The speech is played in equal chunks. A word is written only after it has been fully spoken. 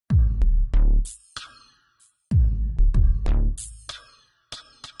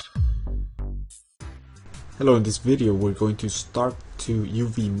Hello, in this video we're going to start to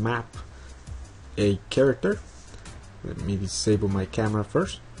UV map a character. Let me disable my camera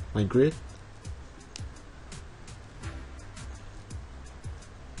first, my grid.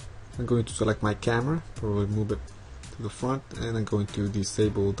 I'm going to select my camera, probably move it to the front, and I'm going to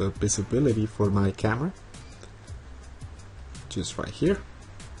disable the visibility for my camera, just right here.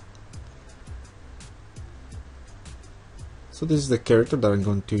 So this is the character that I'm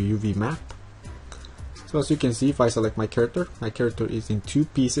going to UV map. So as you can see, if I select my character is in two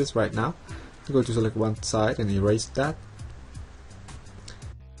pieces right now. I'm going to select one side and erase that.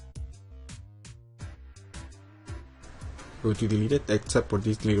 I'm going to delete it except for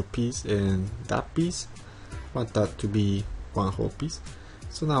this little piece and that piece. I want that to be one whole piece.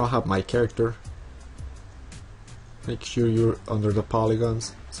 So now I have my character. Make sure you're under the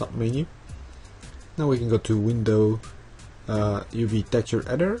polygons submenu. Now we can go to Window, UV Texture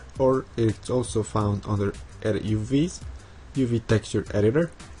Editor, or it's also found under Edit UVs, UV Texture Editor.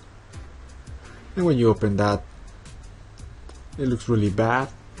 And when you open that, it looks really bad,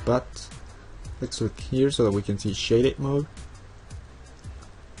 but let's look here so that we can see shaded mode.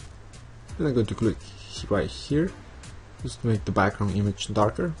 And I'm going to click right here just to make the background image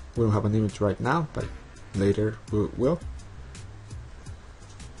darker. We don't have an image right now, but later we will.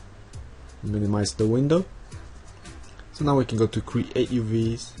 Minimize the window. So now we can go to create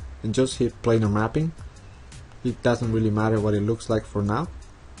UVs and just hit planar mapping. It doesn't really matter what it looks like for now.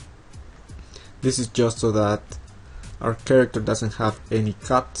 This is just so that our character doesn't have any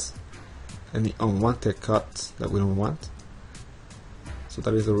cuts, any unwanted cuts that we don't want. So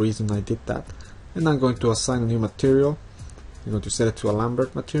that is the reason I did that. And I'm going to assign a new material. I'm going to set it to a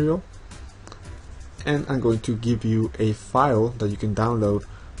Lambert material. And I'm going to give you a file that you can download,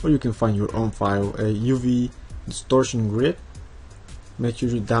 or you can find your own file, a UV Distortion Grid. Make sure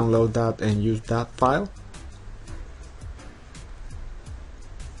you download that and use that file.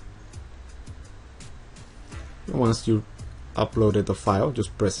 Once you uploaded the file,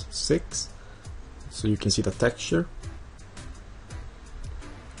 just press 6 so you can see the texture.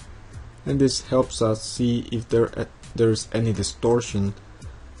 And this helps us see if there's any distortion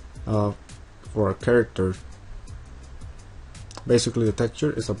for our character. Basically, the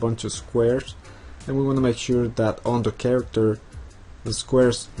texture is a bunch of squares, and we want to make sure that on the character the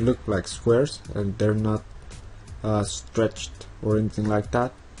squares look like squares and they're not stretched or anything like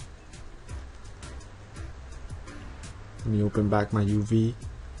that. Let me open back my UV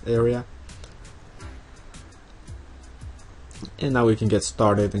area, and now we can get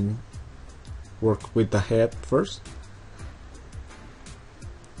started and work with the head first.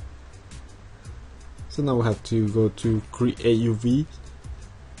 So now we have to go to create UV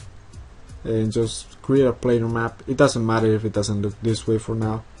and just create a planar map. It doesn't matter if it doesn't look this way for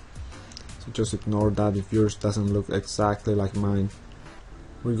now, so just ignore that if yours doesn't look exactly like mine.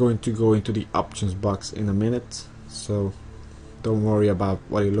 We're going to go into the options box in a minute, so don't worry about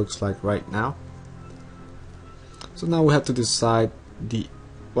what it looks like right now. So now we have to decide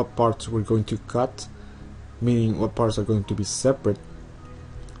what parts we're going to cut, meaning what parts are going to be separate,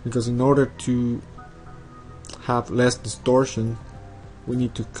 because in order to have less distortion we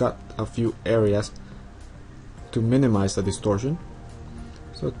need to cut a few areas to minimize the distortion.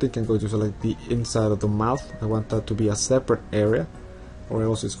 So I think I'm going to select the inside of the mouth. I want that to be a separate area, or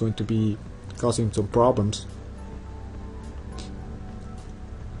else it's going to be causing some problems.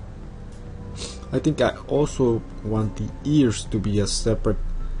 I think I also want the ears to be a separate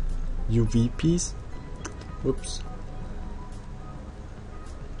UV piece. Whoops.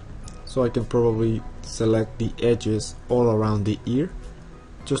 So I can probably select the edges all around the ear,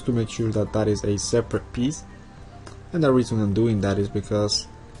 just to make sure that that is a separate piece. And the reason I'm doing that is because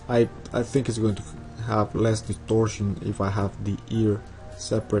I think it's going to have less distortion if I have the ear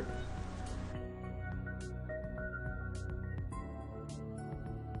separate.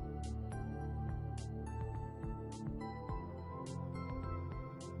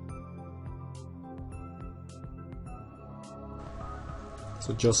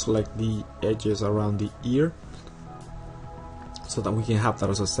 So just select the edges around the ear so that we can have that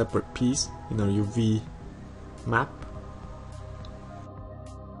as a separate piece in our UV map.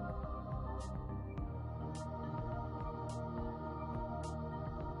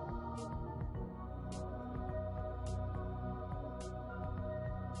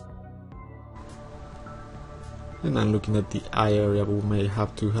 And I'm looking at the eye area, we may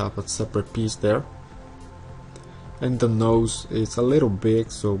have to have a separate piece there. And the nose is a little big,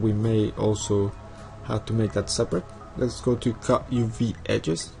 so we may also have to make that separate. Let's go to cut UV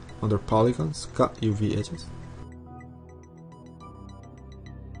edges under polygons, cut UV edges.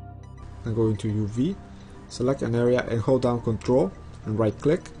 and go into UV select an area and hold down ctrl and right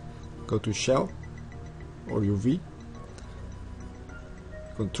click, go to shell or UV,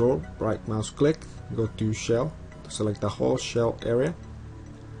 control right mouse click, go to shell to select the whole shell area,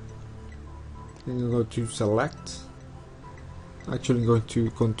 and you go to select, actually going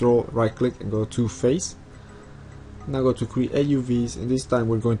to control right click and go to face. Now go to create UVs, and this time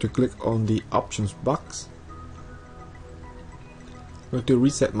we're going to click on the options box. I'm going to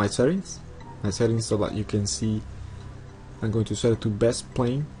reset my settings so that you can see. I'm going to set it to best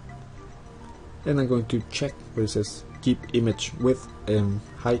plane, and I'm going to check where it says keep image width and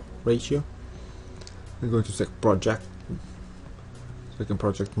height ratio. I'm going to set project so I can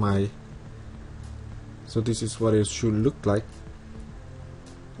project my, so this is what it should look like.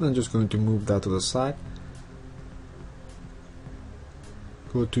 And I'm just going to move that to the side.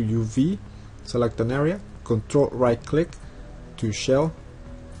 Go to UV, select an area, control right click to shell.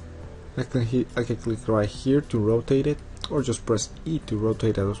 I can click right here to rotate it, or just press E to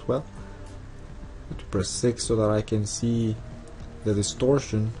rotate it as well. To press 6 so that I can see the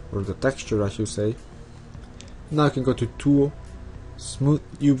distortion, or the texture I should say. Now I can go to tool, smooth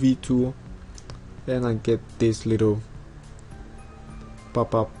UV tool, and I get this little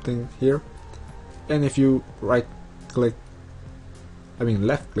pop-up thing here. And if you left click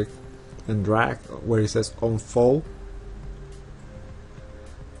and drag where it says unfold,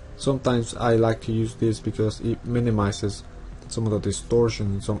 sometimes I like to use this because it minimizes some of the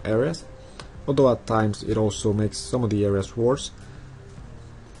distortion in some areas, although at times it also makes some of the areas worse.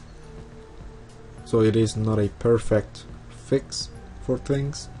 So it is not a perfect fix for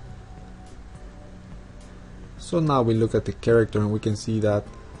things. So now we look at the character and we can see that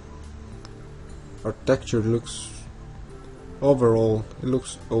our texture looks, overall it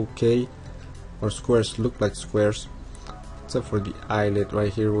looks okay. Our squares look like squares, except for the eyelid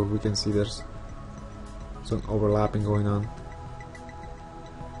right here where we can see there's some overlapping going on.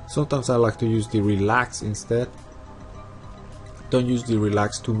 Sometimes I like to use the relax instead. Don't use the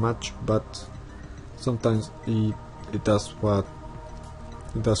relax too much, but sometimes it does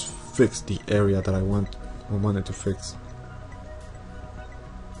fix the area that I wanted to fix.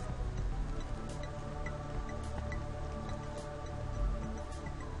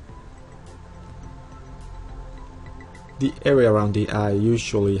 The area around the eye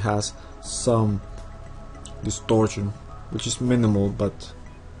usually has some distortion, which is minimal, but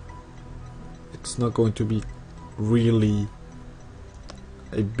it's not going to be really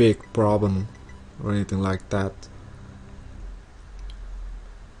a big problem or anything like that.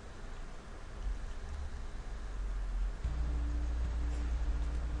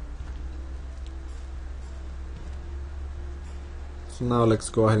 So now let's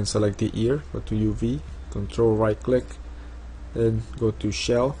go ahead and select the ear. Go to UV, control right click, and go to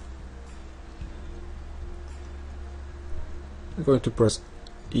shell. I'm going to press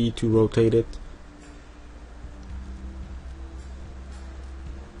E to rotate it.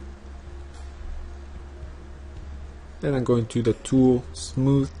 Then I'm going to the tool,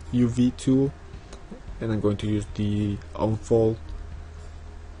 smooth UV tool, and I'm going to use the unfold.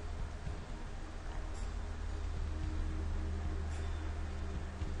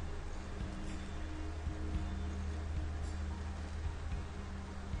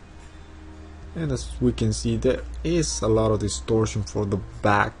 And as we can see, there is a lot of distortion for the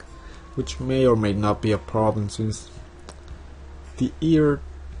back, which may or may not be a problem, since the ear,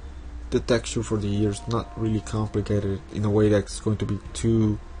 the texture for the ear is not really complicated in a way that's going to be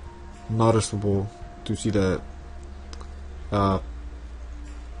too noticeable to see the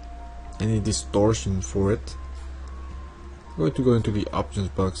any distortion for it. I'm going to go into the options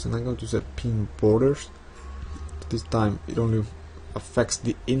box and I'm going to set pin borders. This time it only affects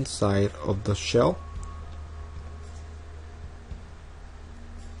the inside of the shell.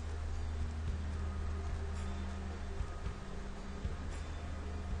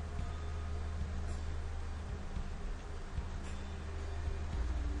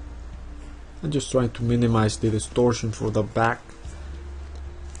 I'm just trying to minimize the distortion for the back,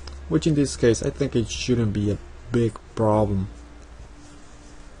 which in this case I think it shouldn't be a big problem.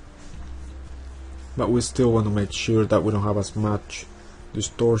 But we still want to make sure that we don't have as much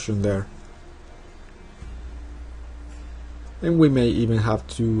distortion there. And we may even have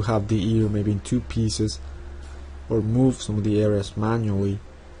to have the ear maybe in two pieces, or move some of the areas manually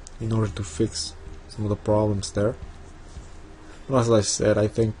in order to fix some of the problems there. But as I said, I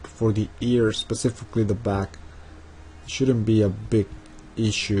think for the ear, specifically the back, it shouldn't be a big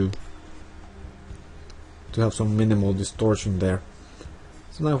issue to have some minimal distortion there.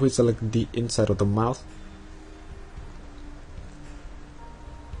 So now if we select the inside of the mouth,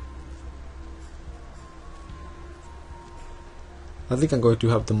 I think I'm going to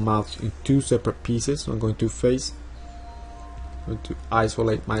have the mouth in two separate pieces. So I'm going to face, I'm going to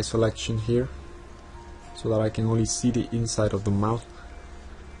isolate my selection here so that I can only see the inside of the mouth.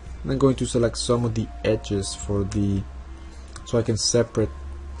 And I'm going to select some of the edges for the, so I can separate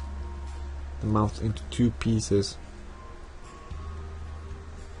the mouth into two pieces.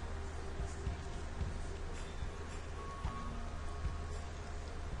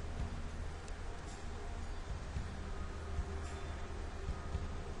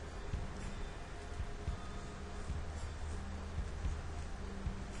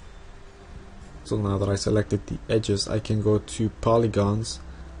 So now that I selected the edges, I can go to polygons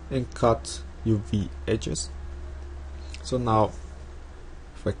and cut UV edges. So now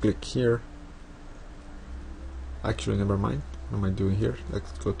if I click here, actually never mind, what am I doing here?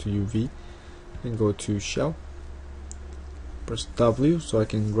 Let's go to UV and go to shell, press W so I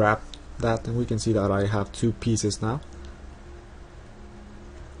can grab that, and we can see that I have two pieces now.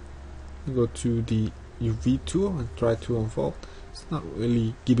 Go to the UV tool and try to unfold. It's not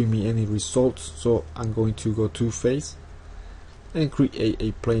really giving me any results, so I'm going to go to face and create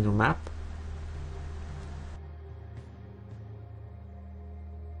a planar map.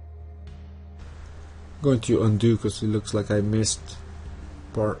 I'm going to undo because it looks like I missed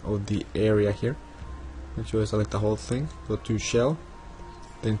part of the area here. Make sure I select the whole thing, go to shell,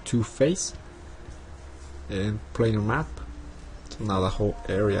 then to face and planar map. So now the whole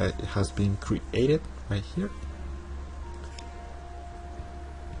area has been created right here.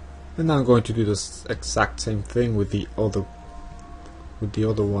 And now I'm going to do this exact same thing with the other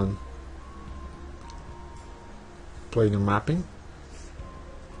one, planar mapping.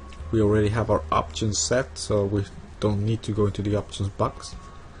 We already have our options set, so we don't need to go into the options box.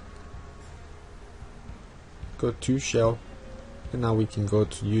 Go to shell, and now we can go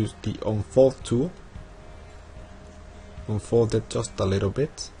to use the unfold tool. Unfold it just a little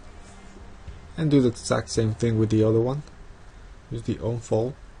bit, and do the exact same thing with the other one. Use the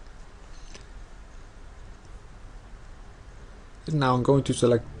unfold. And now I'm going to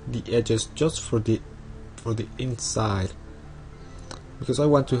select the edges just for the inside, because I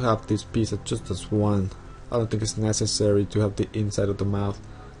want to have this piece just as one. I don't think it's necessary to have the inside of the mouth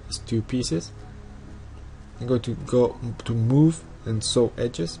as two pieces. I'm going to go to move and sew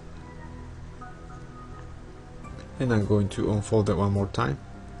edges, and I'm going to unfold it one more time.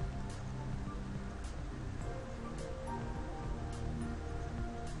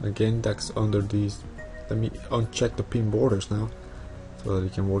 Again, that's under these. Let me uncheck the pin borders now so that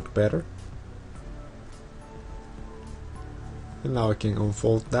it can work better. And now I can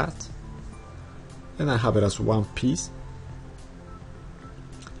unfold that, and I have it as one piece.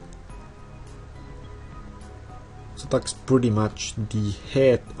 So that's pretty much the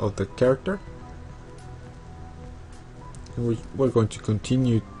head of the character. And we're going to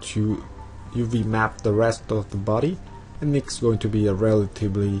continue to UV map the rest of the body, and it's going to be a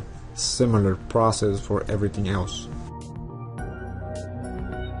relatively similar process for everything else.